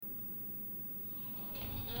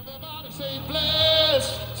Everybody say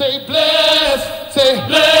bless, say bless, say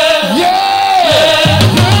bless. Yeah!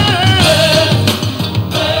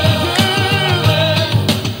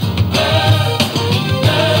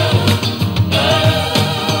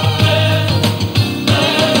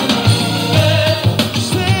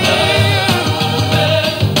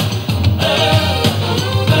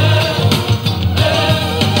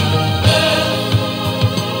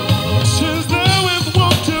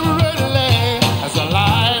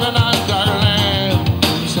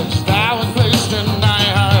 Thou was placed in thy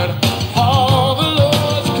heart.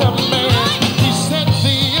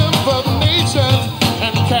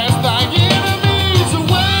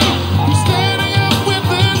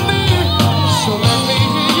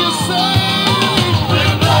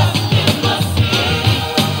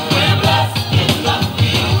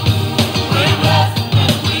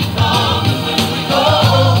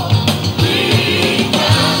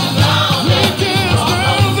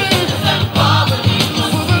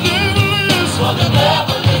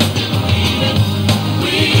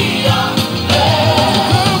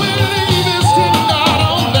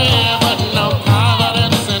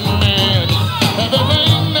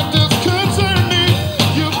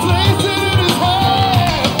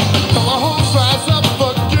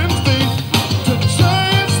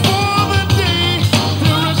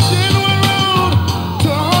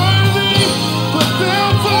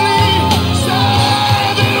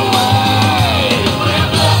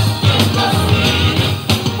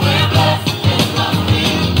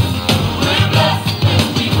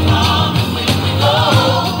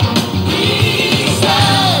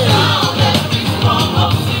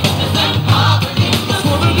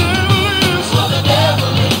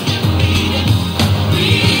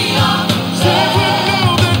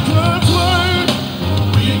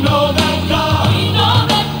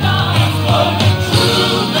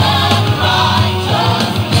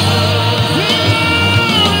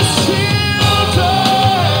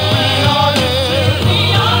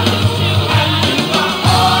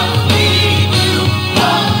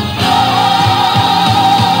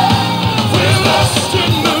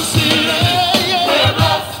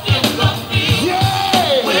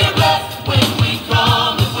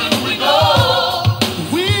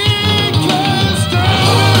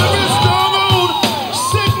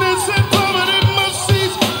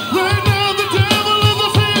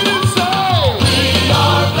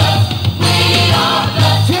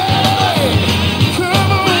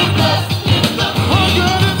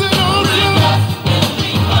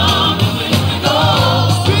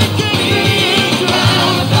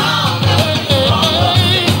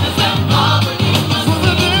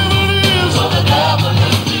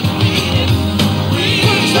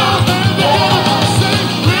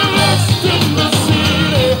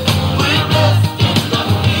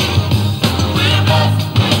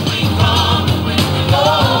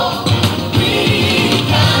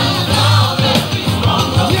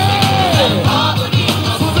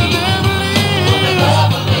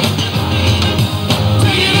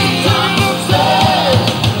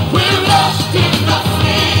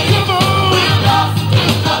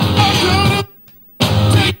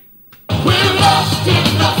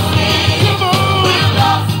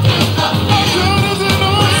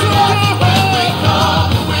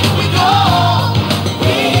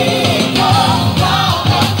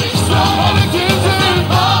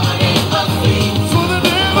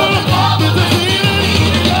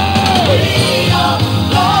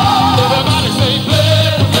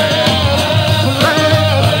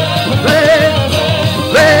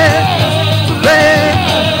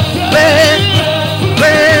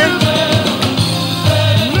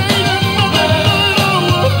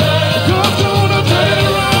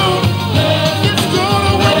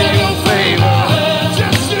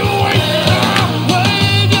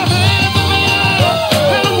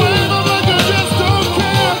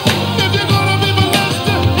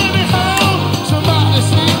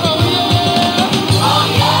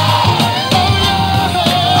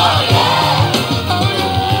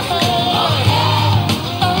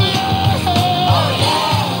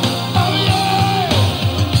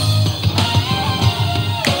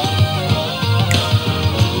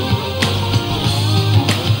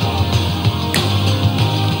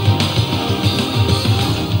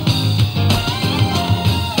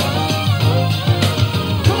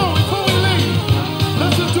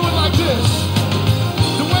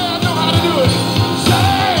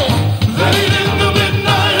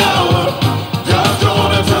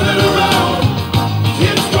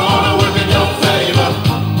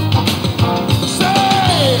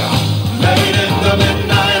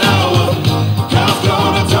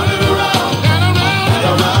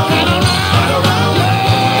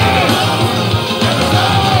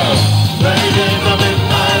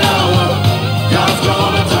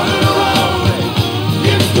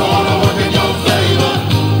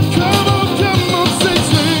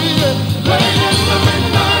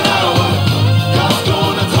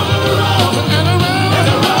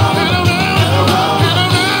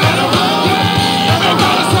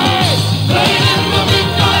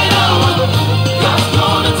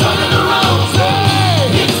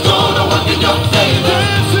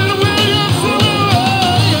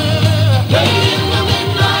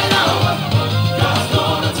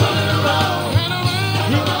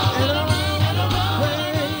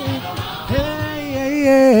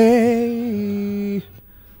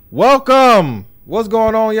 Welcome. What's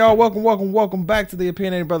going on, y'all? Welcome back to the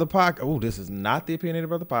Opinionated Brother Podcast. Oh, this is not the Opinionated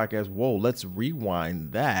Brother Podcast. Whoa, let's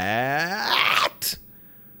rewind that.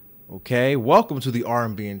 Okay, welcome to the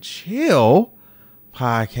R&B and Chill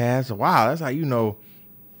Podcast. Wow, that's how you know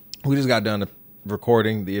we just got done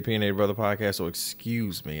recording the Opinionated Brother Podcast, so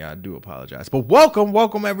excuse me, I do apologize. But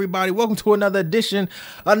welcome everybody. Welcome to another edition,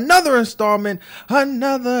 another installment,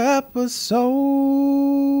 another episode.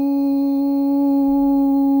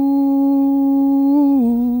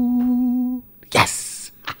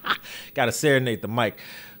 Yes. Gotta serenade the mic.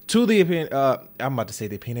 To the I'm about to say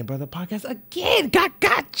the Opinionated Brother Podcast again. God,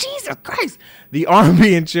 Jesus Christ. The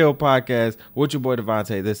R&B and Chill Podcast with your boy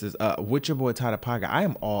Devontae. This is with your boy Ty the Pie Guy. I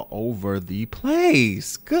am all over the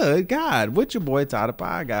place. Good God. With your boy Ty the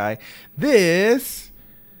Pie Guy. This.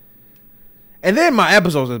 And then my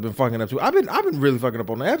episodes have been fucking up too. I've been really fucking up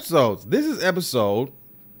on the episodes. This is episode.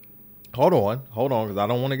 Hold on, because I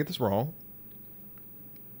don't want to get this wrong.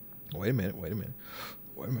 Wait a minute.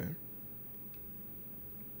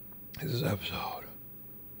 This is episode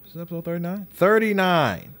 39?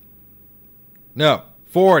 39. No,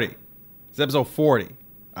 40. It's episode 40,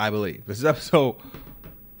 I believe. This is episode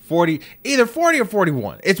 40, either 40 or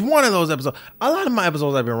 41. It's one of those episodes. A lot of my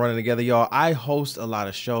episodes I've been running together, y'all. I host a lot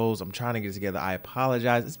of shows. I'm trying to get it together. I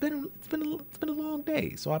apologize. It's been a long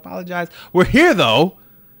day, so I apologize. We're here though.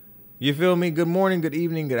 You feel me? Good morning, good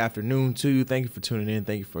evening, good afternoon to you. Thank you for tuning in.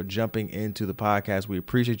 Thank you for jumping into the podcast. We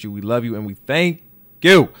appreciate you. We love you, and we thank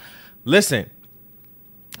you. Listen,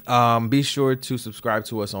 be sure to subscribe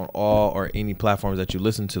to us on all or any platforms that you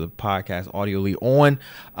listen to the podcast audioly on.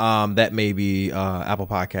 That may be Apple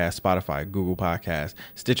Podcasts, Spotify, Google Podcasts,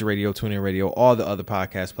 Stitcher Radio, TuneIn Radio, all the other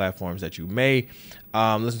podcast platforms that you may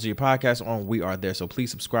listen to your podcast on. We are there. So please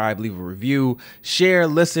subscribe, leave a review, share,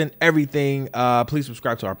 listen, everything. Please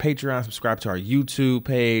subscribe to our Patreon, subscribe to our YouTube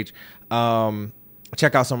page.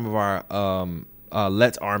 Check out some of our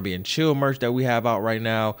Let's R&B and Chill merch that we have out right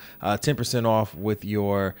now. 10% off with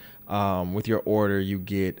your order. You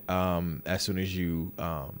get as soon as you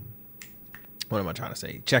what am I trying to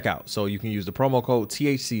say? Check out. So you can use the promo code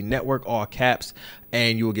THC Network, all caps,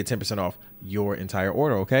 and you will get 10% off your entire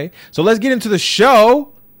order. Okay. So let's get into the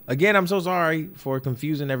show. Again, I'm so sorry for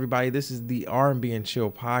confusing everybody. This is the R&B and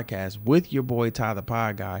Chill Podcast with your boy Ty the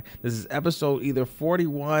Pie Guy. This is episode either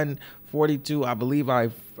 41, 42. I believe I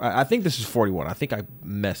think this is 41. I think I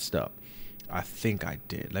messed up. I think I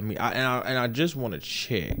did. I just want to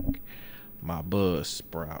check my buzz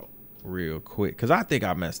sprout real quick because I think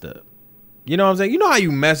I messed up. You know what I'm saying? You know how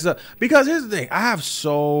you mess up? Because here's the thing. I have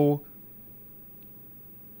so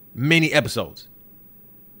many episodes.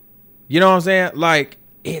 You know what I'm saying? Like,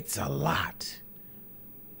 it's a lot.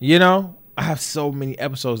 You know, I have so many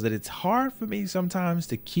episodes that it's hard for me sometimes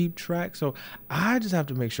to keep track. So I just have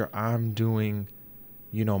to make sure I'm doing,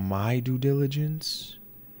 you know, my due diligence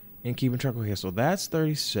and keeping track. Okay, so that's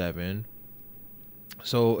 37.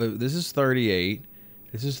 So this is 38.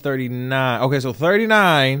 This is 39. Okay, so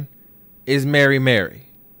 39 is Mary Mary,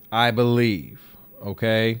 I believe.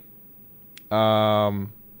 Okay.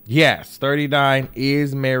 Yes, 39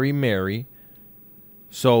 is Mary Mary.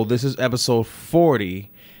 So this is episode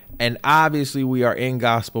 40, and obviously we are in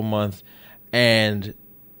Gospel Month, and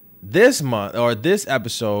this month, or this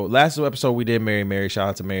episode, last episode we did Mary Mary. Shout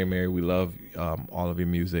out to Mary Mary. We love all of your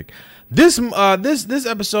music. This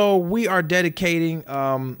episode we are dedicating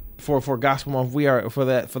for Gospel Month. We are for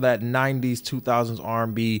that 90s 2000s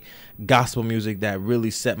R&B gospel music that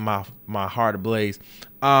really set my heart ablaze.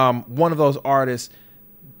 One of those artists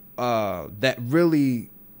that really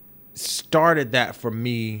started that for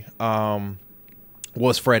me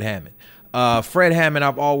was Fred Hammond. Fred Hammond,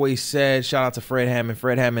 I've always said, shout out to Fred Hammond.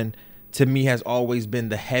 Fred Hammond to me has always been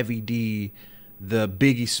the Heavy D, the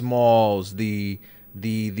Biggie Smalls,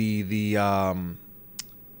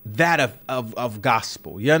 that of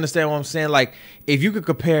gospel. You understand what I'm saying? Like, if you could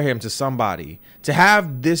compare him to somebody to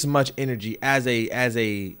have this much energy as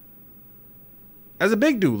a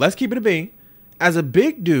big dude, let's keep it a being, as a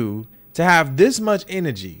big dude to have this much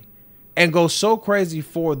energy and go so crazy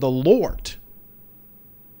for the Lord.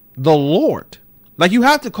 The Lord. Like, you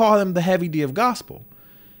have to call him the Heavy D of gospel.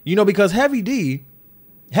 You know, because Heavy D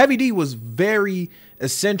was very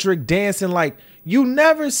eccentric, dancing. Like, you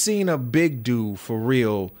never seen a big dude for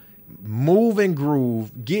real move and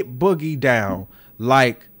groove, get boogie down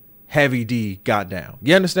like Heavy D got down.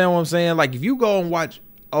 You understand what I'm saying? Like, if you go and watch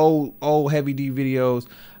old Heavy D videos,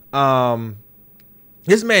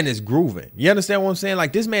 this man is grooving. You understand what I'm saying?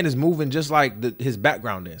 Like, this man is moving just like his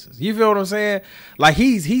background dancers. You feel what I'm saying? Like,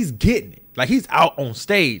 he's getting it. Like he's out on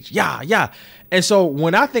stage. Yeah, yeah. And so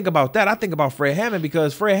when I think about that, I think about Fred Hammond,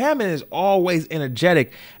 because Fred Hammond is always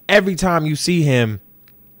energetic every time you see him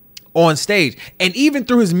on stage. And even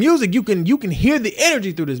through his music, you can hear the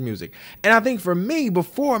energy through this music. And I think for me,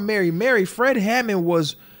 before Mary, Fred Hammond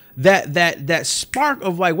was that spark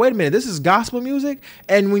of like, wait a minute, this is gospel music.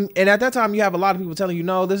 And at that time you have a lot of people telling you,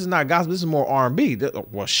 no, this is not gospel, this is more R&B.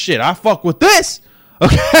 Well, shit, I fuck with this.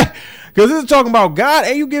 Okay. Because this is talking about God,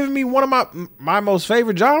 and you giving me one of my most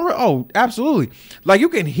favorite genre. Oh, absolutely. Like you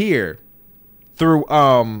can hear through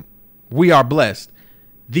We Are Blessed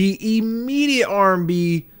the immediate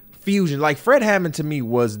R&B fusion. Like Fred Hammond to me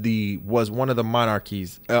was one of the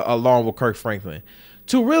monarchies, along with Kirk Franklin,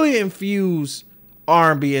 to really infuse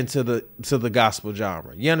R&B into the gospel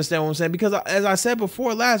genre. You understand what I'm saying? Because as I said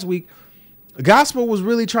before last week, gospel was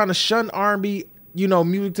really trying to shun R&B,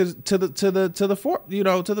 music to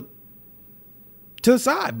the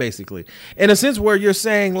side, basically, in a sense where you're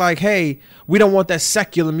saying like, hey, we don't want that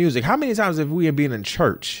secular music. How many times have we been in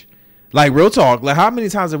church? Like real talk, like how many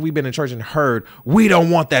times have we been in church and heard, we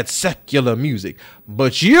don't want that secular music,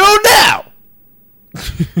 but you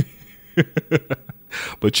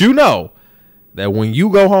know, that when you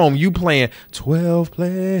go home, you playing 12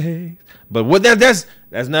 plays. But what that's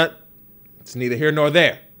not, it's neither here nor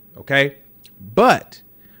there. Okay. But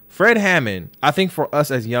Fred Hammond, I think for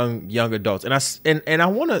us as young adults, and I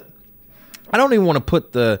don't even want to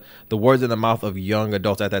put the words in the mouth of young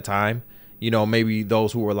adults at that time. Maybe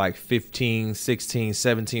those who were like 15, 16,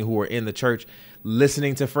 17 who were in the church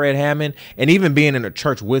listening to Fred Hammond, and even being in a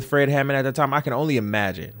church with Fred Hammond at the time. I can only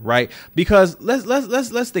imagine, right? Because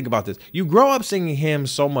let's think about this. You grow up singing hymns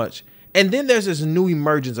so much, and then there's this new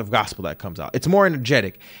emergence of gospel that comes out. It's more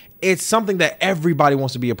energetic. It's something that everybody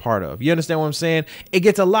wants to be a part of. You understand what I'm saying? It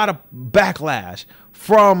gets a lot of backlash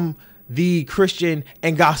from the Christian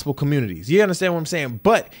and gospel communities. You understand what I'm saying?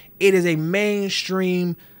 But it is a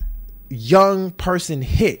mainstream young person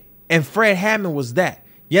hit. And Fred Hammond was that.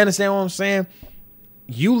 You understand what I'm saying?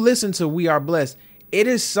 You listen to We Are Blessed. It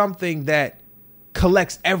is something that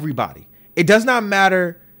collects everybody. It does not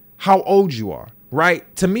matter how old you are,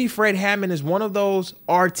 right? To me, Fred Hammond is one of those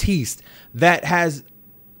artists that has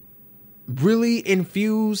really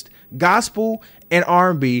infused gospel and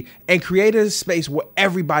R&B and created a space where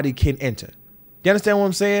everybody can enter. You understand what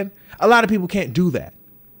I'm saying? A lot of people can't do that.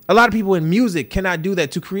 A lot of people in music cannot do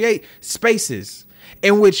that, to create spaces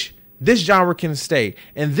in which this genre can stay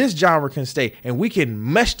and this genre can stay, and we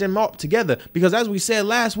can mesh them up together. Because as we said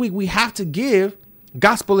last week, we have to give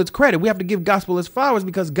gospel its credit. We have to give gospel its flowers,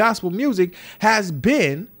 because gospel music has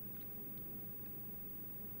been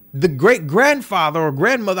the great grandfather or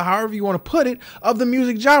grandmother, however you want to put it, of the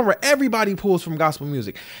music genre. Everybody pulls from gospel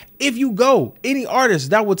music. If you go, any artist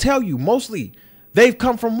that will tell you, mostly they've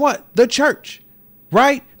come from what? The church,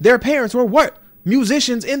 right? Their parents were what?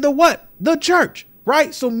 Musicians in the what? The church,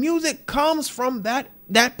 right? So music comes from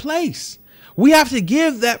that place. We have to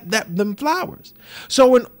give them flowers.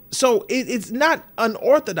 So it's not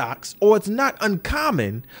unorthodox, or it's not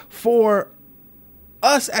uncommon for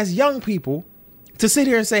us as young people to sit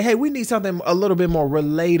here and say, hey, we need something a little bit more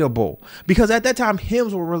relatable, because at that time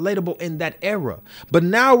hymns were relatable in that era. But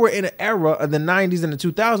now we're in an era of the 90s and the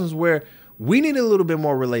 2000s where we need a little bit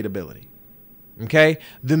more relatability. Okay,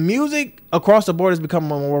 the music across the board has become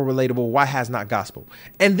more relatable. Why has not gospel?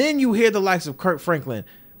 And then you hear the likes of Kirk Franklin,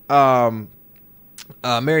 Mary,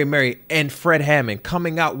 and Fred Hammond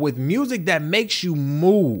coming out with music that makes you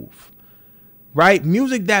move, right?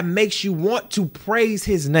 Music that makes you want to praise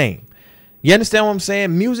his name. You understand what I'm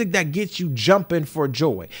saying? Music that gets you jumping for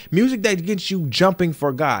joy. Music that gets you jumping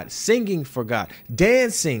for God, singing for God,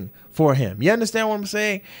 dancing for him. You understand what I'm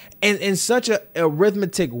saying? And in such a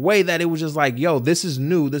arithmetic way that it was just like, yo, this is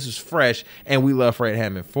new, this is fresh, and we love Fred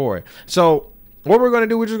Hammond for it. So what we're going to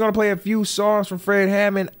do, we're just going to play a few songs from Fred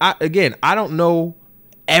Hammond. I don't know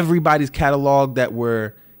everybody's catalog that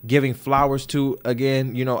we're giving flowers to.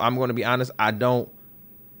 Again, I'm going to be honest, I don't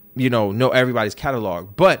know everybody's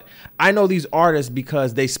catalog, but I know these artists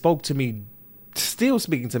because they spoke to me, still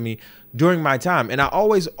speaking to me during my time. And I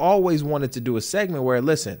always wanted to do a segment where,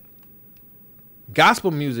 listen,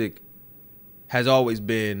 gospel music has always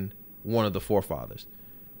been one of the forefathers.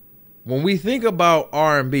 When we think about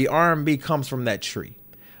R&B comes from that tree.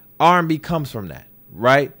 R&B comes from that,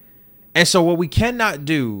 right? And so what we cannot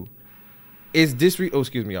do is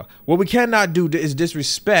What we cannot do is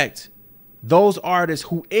disrespect those artists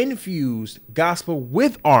who infused gospel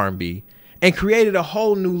with R&B and created a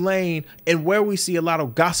whole new lane, and where we see a lot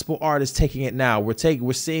of gospel artists taking it now.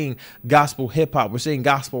 We're seeing gospel hip hop. We're seeing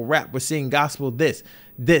gospel rap. We're seeing gospel this.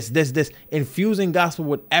 this, infusing gospel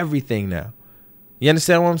with everything now. You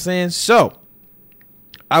understand what I'm saying? So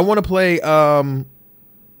I want to play a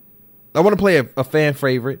fan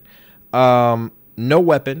favorite, No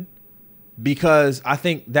Weapon, because I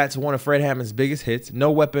think that's one of Fred Hammond's biggest hits.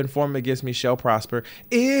 No weapon formed against me shall prosper.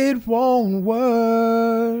 It won't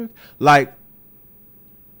work. Like,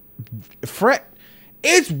 Fred,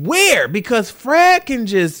 it's weird because Fred can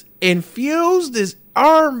just infuse this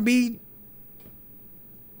R&B,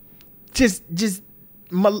 just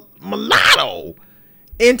mulatto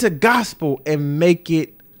into gospel and make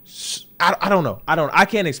it. I don't know. I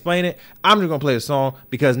can't explain it. I'm just gonna play the song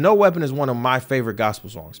because No Weapon is one of my favorite gospel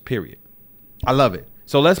songs. Period. I love it.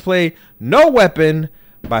 So let's play No Weapon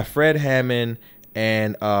by Fred Hammond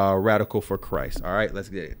and Radical for Christ. All right, let's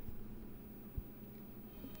get it.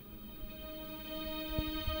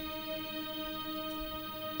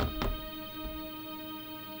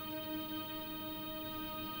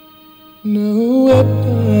 No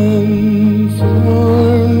weapon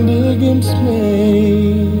formed against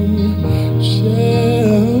me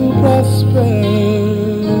shall prosper.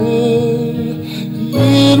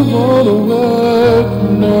 It won't work.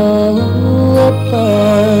 No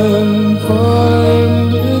weapon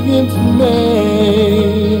formed against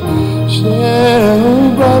me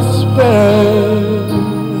shall prosper.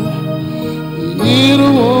 It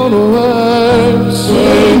won't work.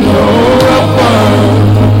 Say no weapon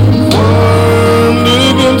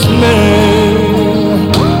against me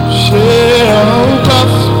shall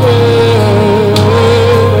prosper.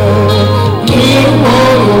 It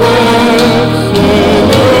won't work.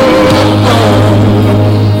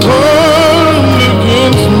 Formed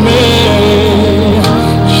against me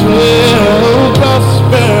shall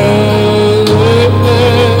prosper.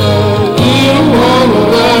 It won't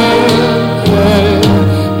work.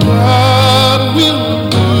 God will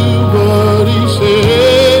do what He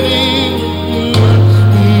said He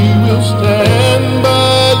will stand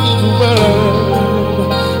by His word,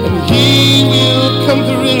 and He will come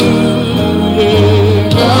through. Yeah,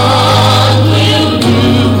 God will do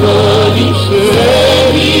what He said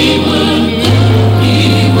He will do. He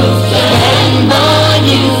will stand by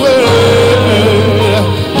His word.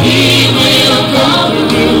 He will come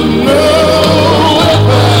through. No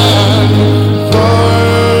weapon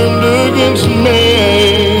formed against me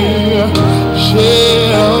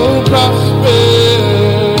shall prosper.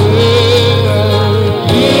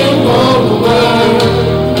 It won't work.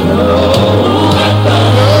 No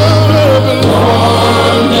weapon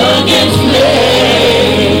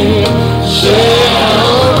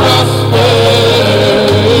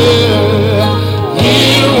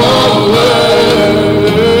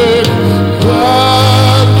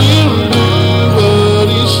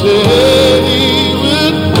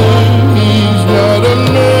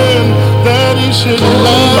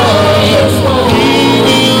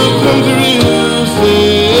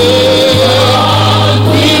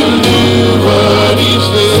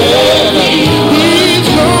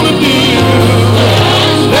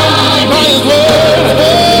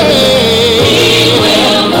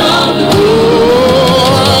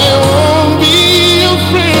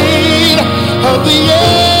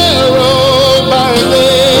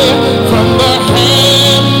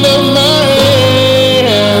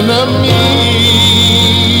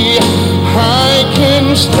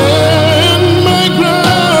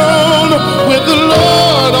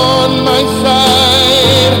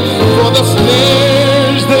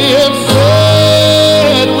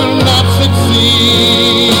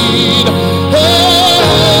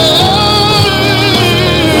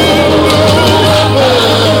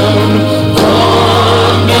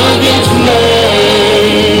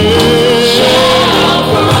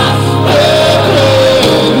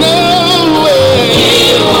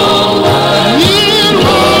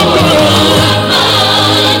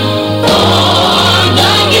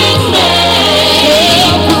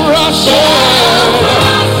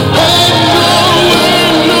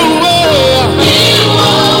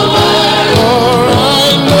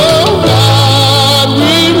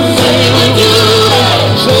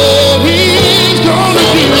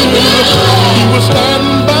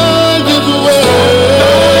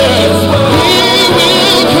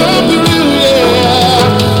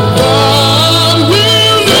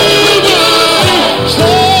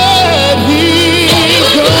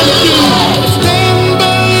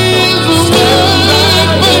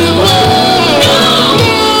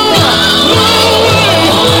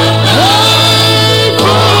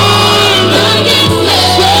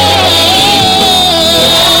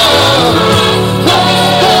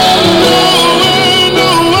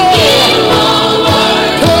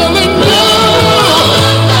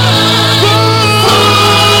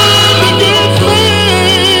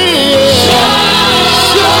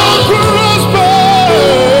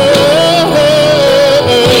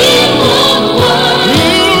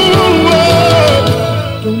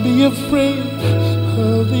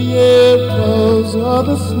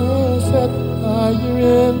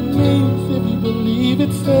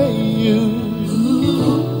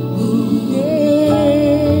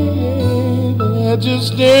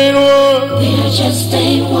just ain't one. There just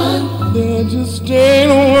ain't one. There just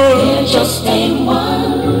ain't one. There just ain't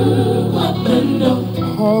one weapon, no.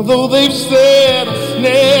 Although they've said a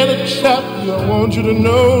snare, a trap, I want you to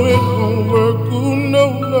know it won't work. Ooh,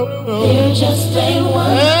 no, no, no. There just ain't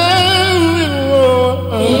one.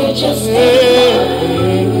 There There just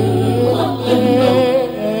ain't one weapon,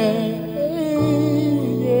 no.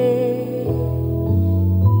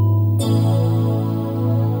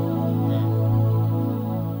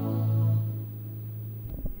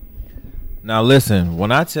 Now listen,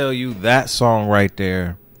 when I tell you that song right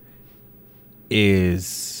there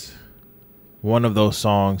is one of those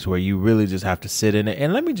songs where you really just have to sit in it.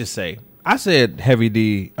 And let me just say, I said Heavy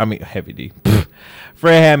D.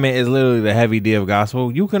 Fred Hammond is literally the Heavy D of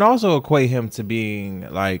gospel. You can also equate him to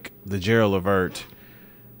being like the Gerald Levert,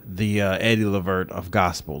 the Eddie Levert of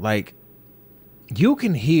gospel. Like, you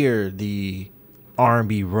can hear the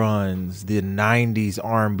R&B runs, the 90s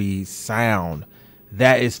R&B sound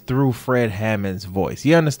that is through Fred Hammond's voice.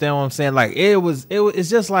 You understand what I'm saying? Like, it's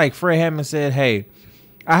just like Fred Hammond said, hey,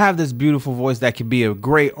 I have this beautiful voice that could be a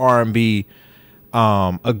great R&B,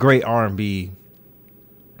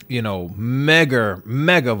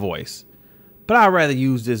 mega voice. But I'd rather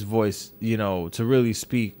use this voice, to really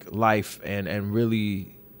speak life and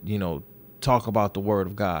really, talk about the word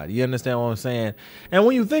of God. You understand what I'm saying? And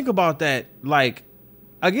when you think about that, like,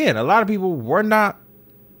 again, a lot of people were not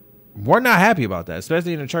happy about that,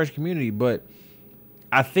 especially in the church community. But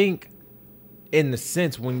I think in the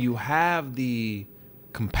sense, when you have the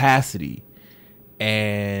capacity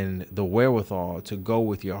and the wherewithal to go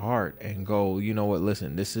with your heart and go, you know what,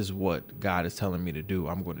 listen, this is what God is telling me to do.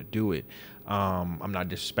 I'm going to do it. I'm not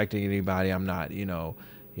disrespecting anybody. I'm not,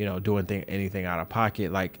 doing anything out of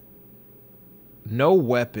pocket. Like, No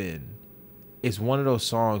Weapon is one of those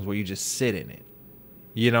songs where you just sit in it.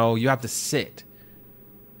 You have to sit.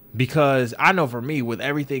 Because I know for me, with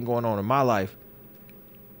everything going on in my life,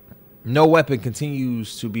 No Weapon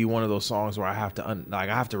continues to be one of those songs where I have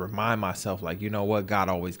to remind myself, like, you know what, God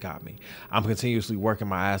always got me. I'm continuously working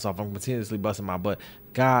my ass off. I'm continuously busting my butt.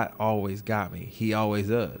 God always got me. He always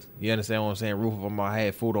does. You understand what I'm saying? Roof over my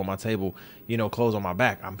head, food on my table, clothes on my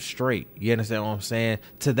back. I'm straight. You understand what I'm saying?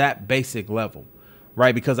 To that basic level,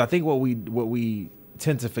 right? Because I think what we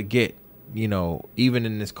tend to forget, even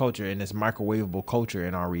in this culture, in this microwavable culture,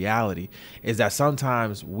 in our reality, is that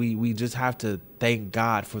sometimes we just have to thank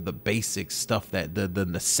God for the basic stuff, that the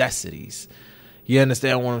necessities. You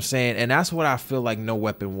understand what I'm saying? And that's what I feel like No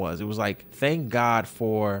Weapon was. It was like, thank God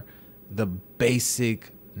for the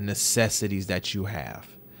basic necessities that you have.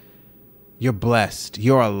 You're blessed.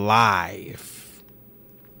 You're alive.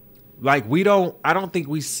 Like, I don't think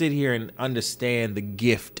we sit here and understand the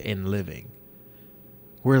gift in living.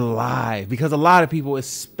 We're live, because a lot of people,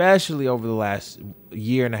 especially over the last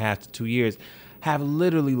year and a half to 2 years, have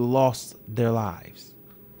literally lost their lives.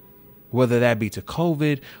 Whether that be to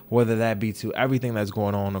COVID, whether that be to everything that's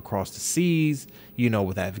going on across the seas,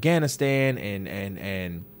 with Afghanistan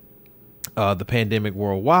and the pandemic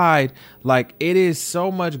worldwide. Like, it is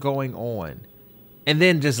so much going on. And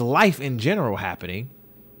then just life in general happening,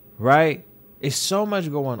 right? It's so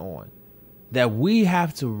much going on that we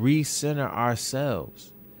have to recenter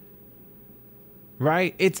ourselves,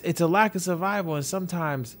 right? It's a lack of survival, and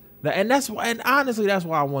sometimes and honestly, that's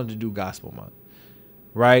why I wanted to do Gospel Month,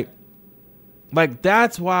 right? Like,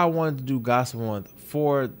 that's why I wanted to do Gospel Month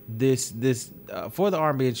for this for the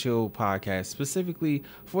R&B and Chill podcast, specifically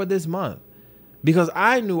for this month, because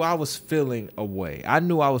I knew I was feeling away. I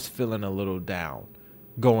knew I was feeling a little down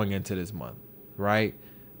going into this month, right?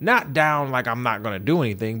 Not down like I'm not going to do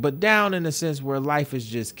anything, but down in the sense where life is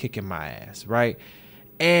just kicking my ass, right?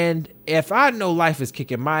 And if I know life is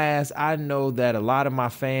kicking my ass, I know that a lot of my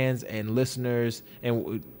fans and listeners,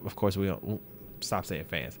 and of course we don't stop saying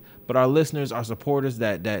fans, but our listeners, our supporters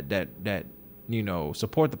that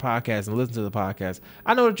support the podcast and listen to the podcast,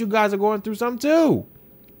 I know that you guys are going through something too.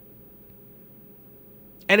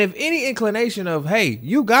 And if any inclination of, hey,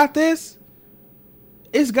 you got this,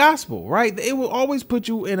 it's gospel, right? It will always put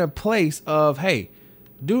you in a place of, hey,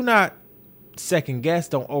 do not second guess.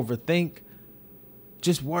 Don't overthink.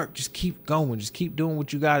 Just work. Just keep going. Just keep doing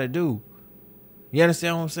what you got to do. You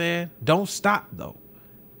understand what I'm saying? Don't stop, though.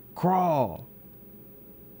 Crawl.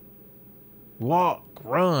 Walk.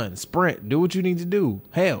 Run. Sprint. Do what you need to do.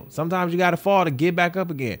 Hell, sometimes you got to fall to get back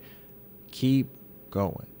up again. Keep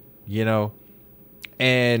going.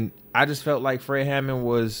 And I just felt like Fred Hammond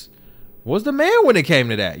was the man when it came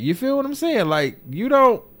to that. You feel what I'm saying? Like,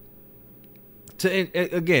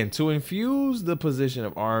 to infuse the position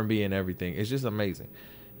of R&B and everything, it's just amazing.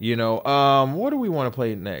 You know, what do we want to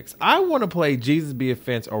play next? I want to play Jesus Be a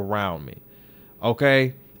Fence Around Me.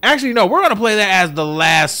 Okay? Actually, no, we're going to play that as the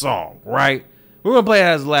last song, right? We're going to play it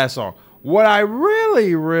as the last song. What I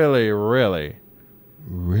really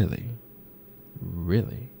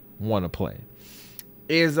want to play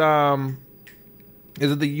is You're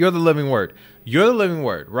the Living Word. You're the Living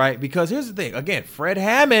Word, right? Because here's the thing. Again, Fred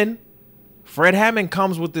Hammond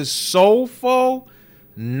comes with this soulful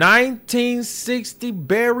 1960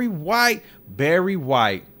 Barry White.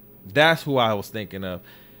 That's who I was thinking of.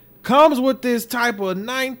 Comes with this type of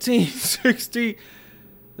 1960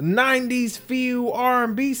 90s feel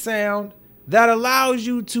R&B sound that allows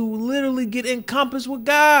you to literally get encompassed with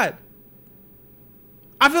God.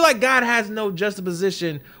 I feel like God has no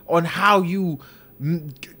juxtaposition on how you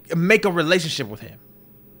make a relationship with him.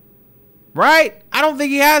 Right? I don't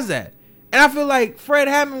think he has that. And I feel like Fred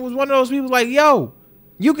Hammond was one of those people like, yo,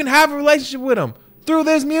 you can have a relationship with him through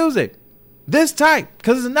this music. This type.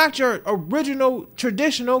 Because it's not your original,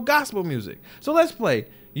 traditional gospel music. So let's play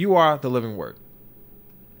You Are the Living Word.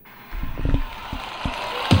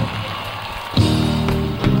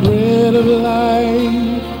 Bread of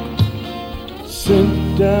life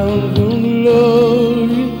sent down from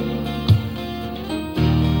glory.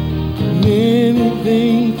 Many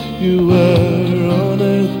things you were on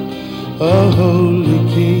earth, a holy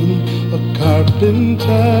king, a carpenter.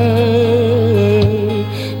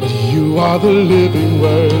 But you are the living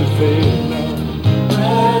word, say now.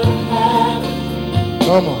 Bread of heaven,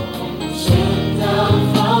 Come on. sent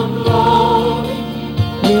down from glory.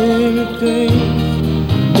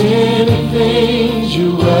 Many things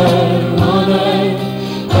You were on earth,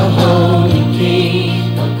 a holy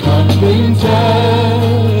king, a carpenter.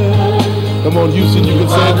 Come on, Houston, you can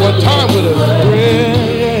say it one time with us.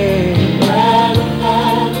 Bread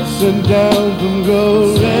sent down from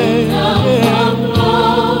glory.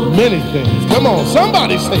 Many things. Come on,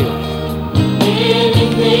 somebody say it.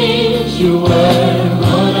 Many things you were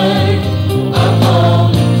on earth, a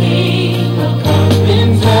holy king, a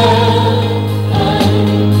carpenter.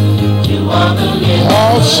 You are the living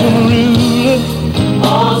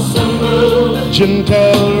Awesome ruler,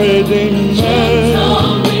 Gentile redeemer.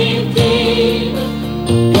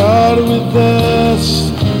 God with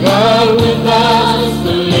us,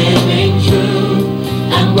 the living truth,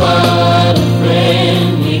 and what a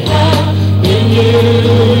friend we have in you.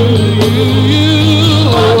 you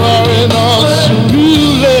are an awesome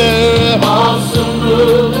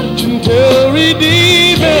ruler, Gentile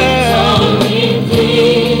redeemer.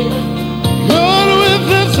 God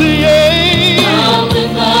with us, yeah,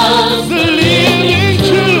 the living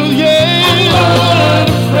truth, yeah, what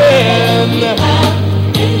a friend.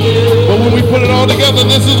 But when we put it all together,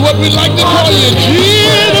 this is what we like to call you.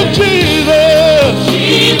 Jesus.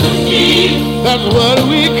 That's what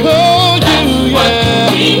we call you,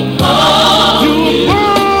 yeah. You were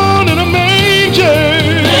born in a manger,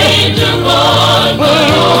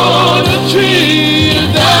 but on a tree to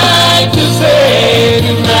die to save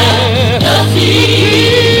man. Jesus.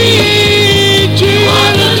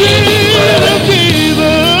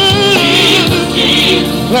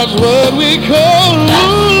 That's what we call you.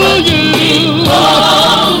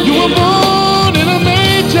 You were born in a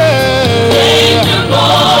manger,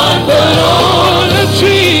 but on a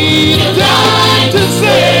tree to die to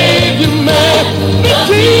save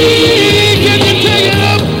humanity. Can you take it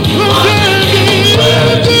up?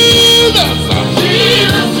 Jesus.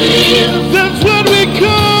 That's what we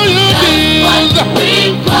call you, Jesus.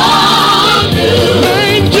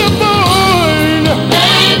 Manger born,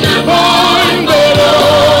 but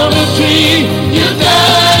on a tree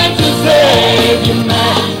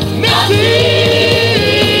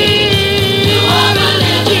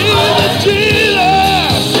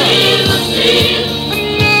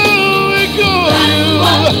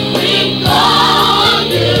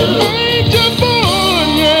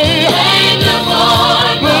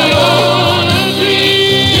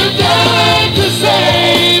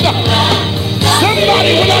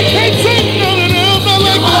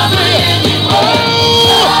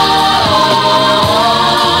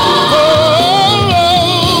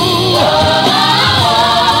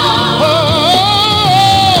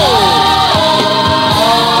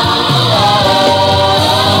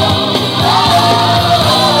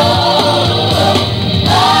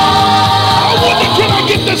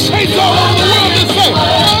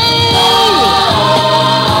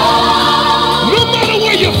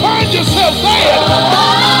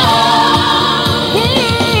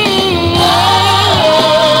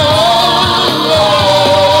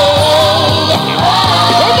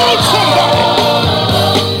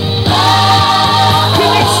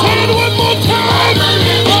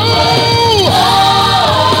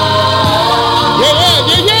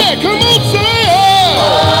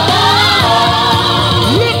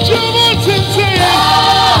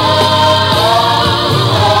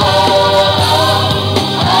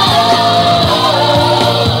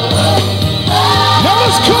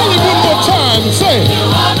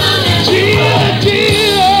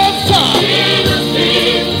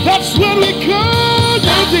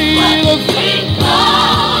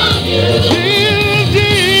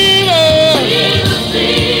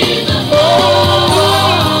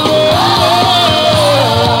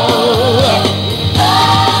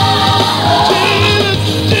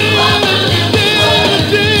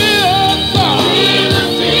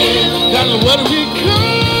what we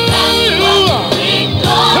call you.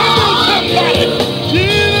 Come on, somebody.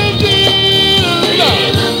 Jesus,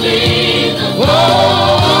 Jesus, Jesus. Oh,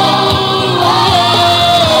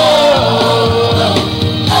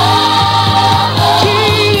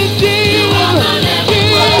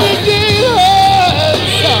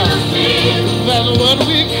 that's what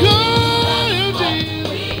we call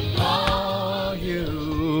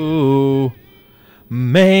you.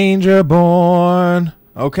 Manger born.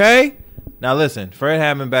 Okay? Now listen, Fred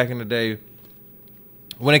Hammond back in the day,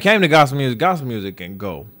 when it came to gospel music can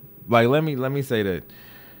go. Like let me say that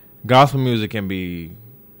gospel music can be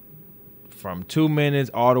from 2 minutes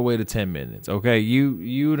all the way to 10 minutes. Okay?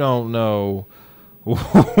 You don't know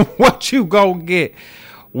what you gonna get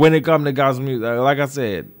when it comes to gospel music. Like I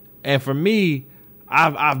said, and for me,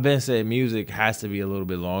 I've been saying music has to be a little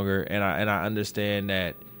bit longer, and I understand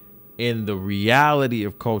that in the reality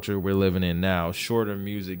of culture we're living in now, shorter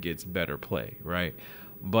music gets better play, right?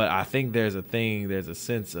 But I think there's a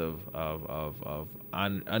sense of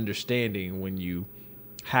understanding when you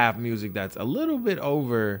have music that's a little bit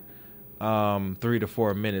over 3 to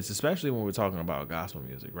 4 minutes, especially when we're talking about gospel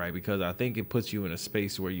music, right? Because I think it puts you in a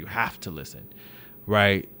space where you have to listen,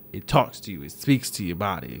 right? It talks to you. It speaks to your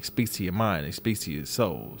body. It speaks to your mind. It speaks to your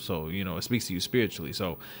soul. So, it speaks to you spiritually.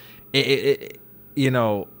 So,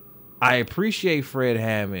 I appreciate Fred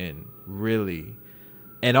Hammond, really,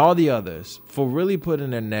 and all the others for really putting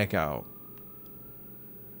their neck out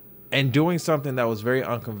and doing something that was very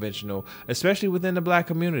unconventional, especially within the black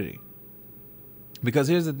community. Because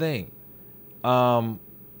here's the thing.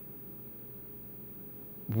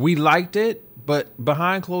 We liked it, but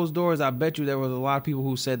behind closed doors, I bet you there was a lot of people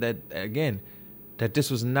who said that, again, that this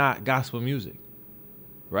was not gospel music,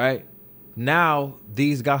 right? Now,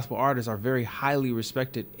 these gospel artists are very highly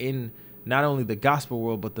respected in not only the gospel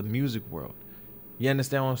world, but the music world. You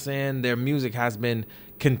understand what I'm saying? Their music has been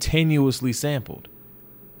continuously sampled,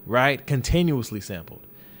 right? Continuously sampled.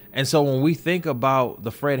 And so when we think about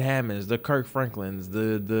the Fred Hammonds, the Kirk Franklins,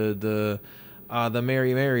 the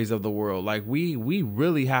Mary Marys of the world, like we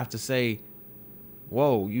really have to say,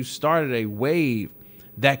 whoa, you started a wave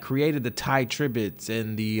that created the Ty Tribbetts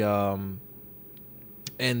and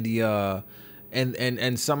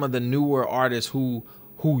some of the newer artists who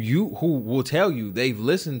will tell you they've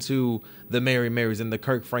listened to the Mary Marys and the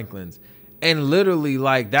Kirk Franklins, and literally,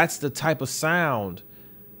 like, that's the type of sound,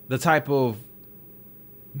 the type of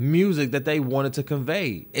music that they wanted to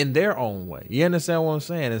convey in their own way. You understand what I'm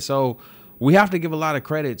saying? And so we have to give a lot of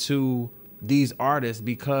credit to these artists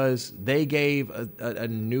because they gave a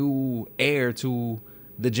new air to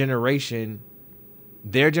the generation,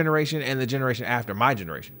 their generation, and the generation after my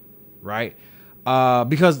generation, right?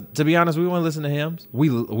 Because to be honest, we want to listen to hymns. We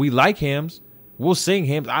like hymns. We'll sing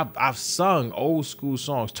hymns. I've sung old school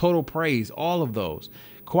songs, Total Praise, all of those.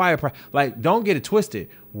 Quiet praise. Like, don't get it twisted.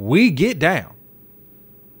 We get down.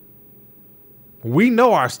 We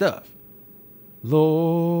know our stuff.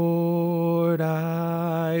 Lord,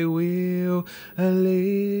 I will lift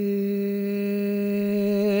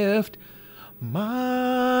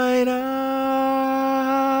mine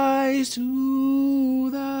eyes to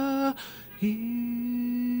the hills,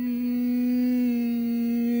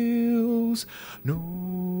 knowing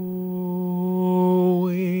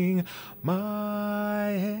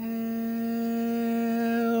my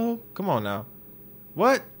help. Come on now.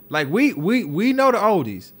 What? Like, we know the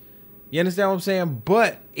oldies. You understand what I'm saying?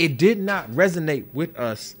 But it did not resonate with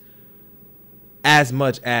us as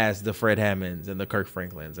much as the Fred Hammonds and the Kirk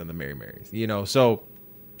Franklins and the Mary Marys. So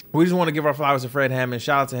we just want to give our flowers to Fred Hammond.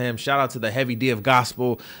 Shout out to him. Shout out to the Heavy D of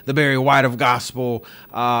gospel, the Barry White of gospel,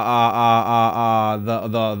 the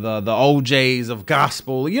OJs of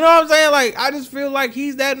gospel. You know what I'm saying? Like, I just feel like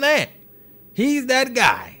he's that man. He's that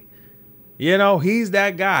guy. He's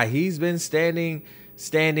that guy. He's been standing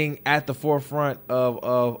at the forefront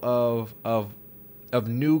of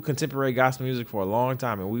new contemporary gospel music for a long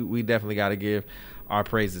time, and we definitely got to give our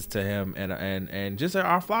praises to him and just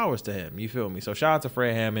our flowers to him. You feel me? So shout out to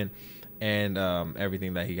Fred Hammond and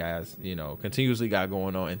everything that he has, continuously got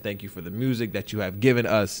going on, and thank you for the music that you have given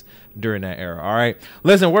us during that era. All right,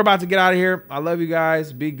 listen, we're about to get out of here. I love you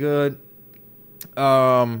guys. Be good.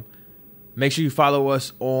 Make sure you follow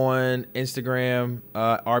us on Instagram,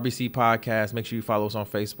 RBC Podcast. Make sure you follow us on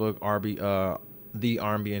Facebook, the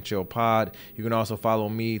R&B and Chill Pod. You can also follow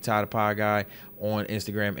me, Ty the Pod Guy, on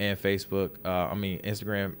Instagram and Facebook.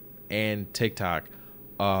 Instagram and TikTok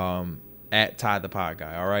at Ty the Pod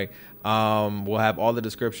Guy. All right. We'll have all the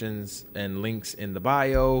descriptions and links in the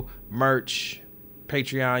bio, merch,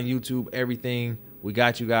 Patreon, YouTube, everything. We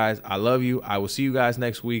got you guys. I love you. I will see you guys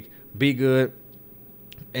next week. Be good.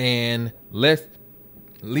 And Let's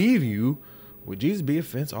leave you with Jesus be a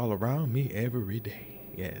fence all around me every day.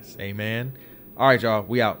 Yes, amen. All right, y'all.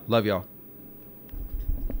 We out. Love y'all.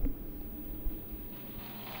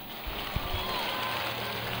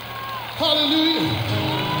 Hallelujah.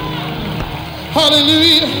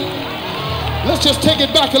 Hallelujah. Let's just take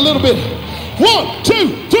it back a little bit. 1,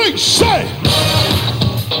 2, 3, say.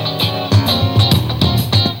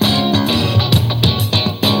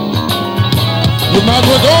 You might as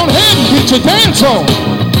well go ahead and get your dance on.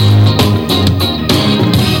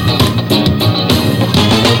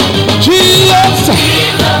 Jesus,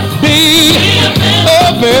 be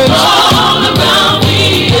open all around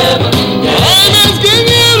me. I'm asking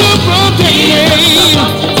you to protect me.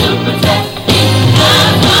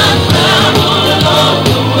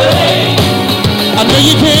 I know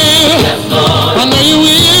you can. I know you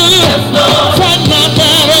will. Fight my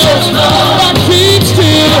battles. I keep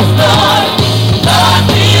still.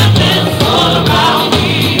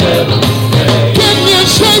 Can you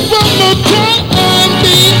say from the top and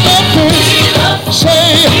be open?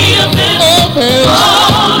 Say open.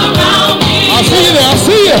 I see you there. I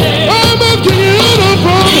see you. I'm asking you to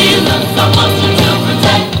protect me.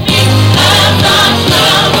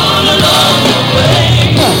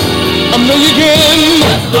 I know you can.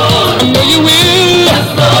 I know you will.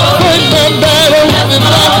 Fight my battle. If I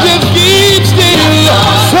just keep still.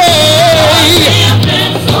 Say.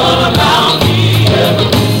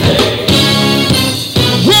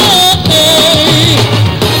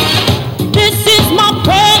 This is my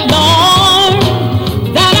prayer, Lord,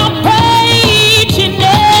 that I pray each and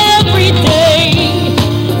every day,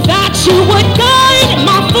 that you would guide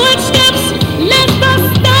my footsteps, lest I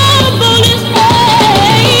stumble and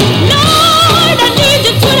stray. Lord, I need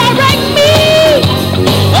you to direct me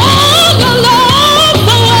all along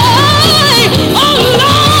the way. Oh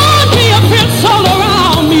Lord, be a prince all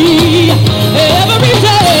around me every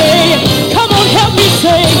day. Come on, help me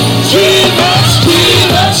say, Jesus,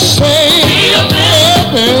 Jesus, say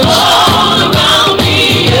open all around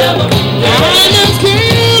me. I'm asking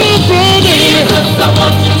you to protect me. I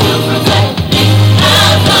want you to protect me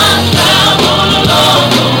as I travel along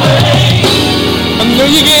the way. I know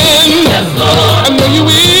you can. I know you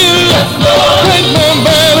will. Fight my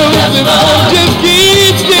battles if I just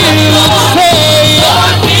keep still. Say,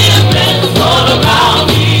 Lord, be a fence all around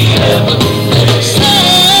me.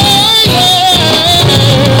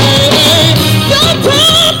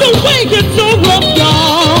 sometimes the way gets so rough,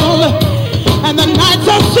 y'all, and the nights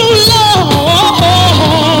are so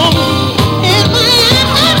long. In my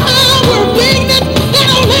hour of weakness, that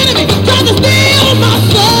old enemy tries to steal my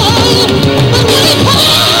soul. But when it comes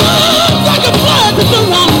like a flood to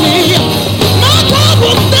surround me, my God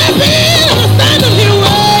will step in and stand in your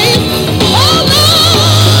way. Oh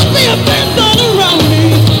Lord, be a fence all around me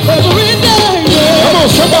every day. Come on,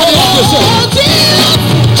 somebody help yourself.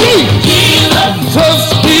 Jesus,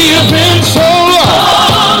 be a fence all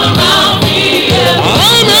around me.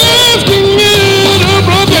 I'm asking you to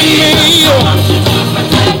protect me.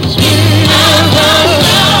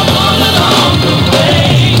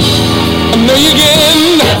 I know you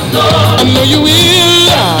can. I know you will.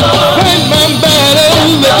 Fight my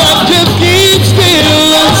battles if I just keep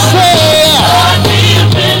still and say,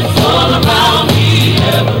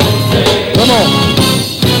 come on.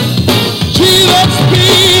 Jesus, be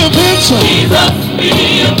a fence.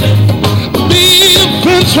 Be a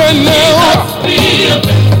fence right now.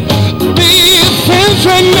 Be a fence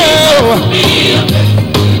right now.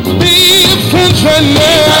 Be a fence right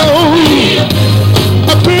now.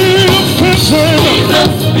 Be a fence right now.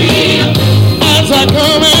 As I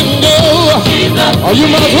come and go. Oh, you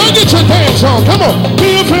might as well get your dance on. Come on. Be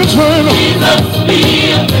a fence right now.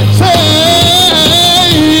 Say,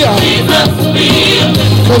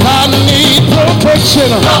 cause I need protection.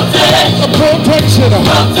 Protection.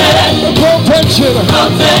 Protection.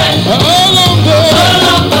 All on the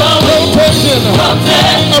protection.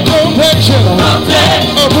 Protection.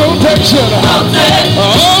 Protection.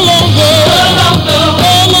 All on the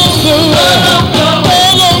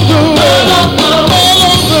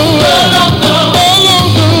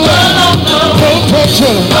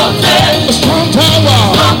protection. A strong tower.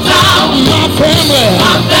 My family.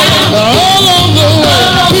 All on the way.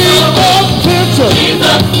 Be a fence.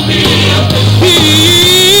 Be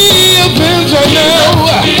a fence right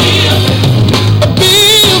now. Be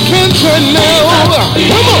a fence right now.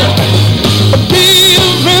 Come on. Be a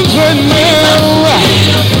fence right now.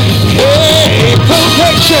 Hey,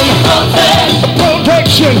 protection.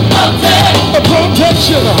 Protection.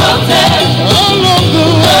 Protection. All on the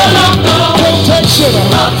way. Protection.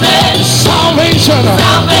 Salvation.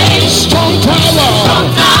 Strong tower.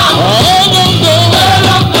 All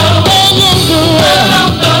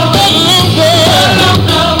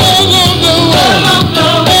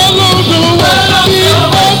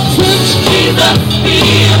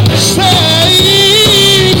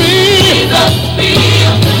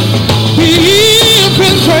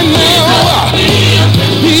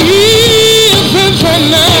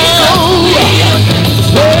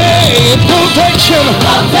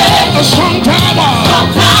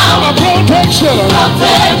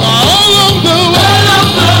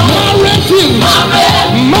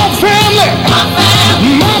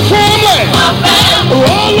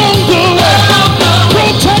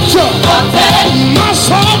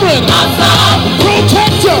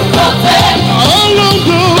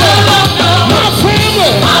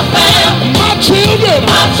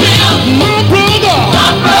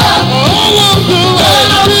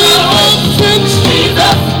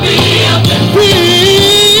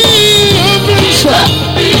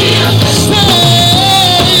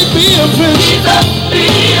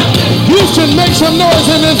some noise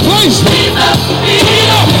in this place. Yeah.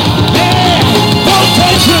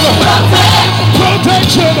 Protection.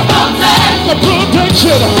 Protection.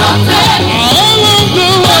 Protection. All of the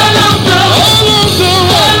way. All of the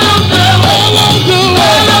way. All of the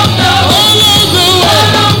way. All of the way.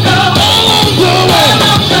 All of the way.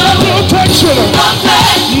 Protection.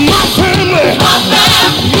 My family.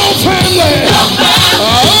 Your family.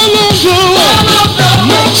 All of the way.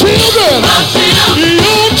 My children.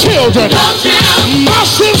 Your children.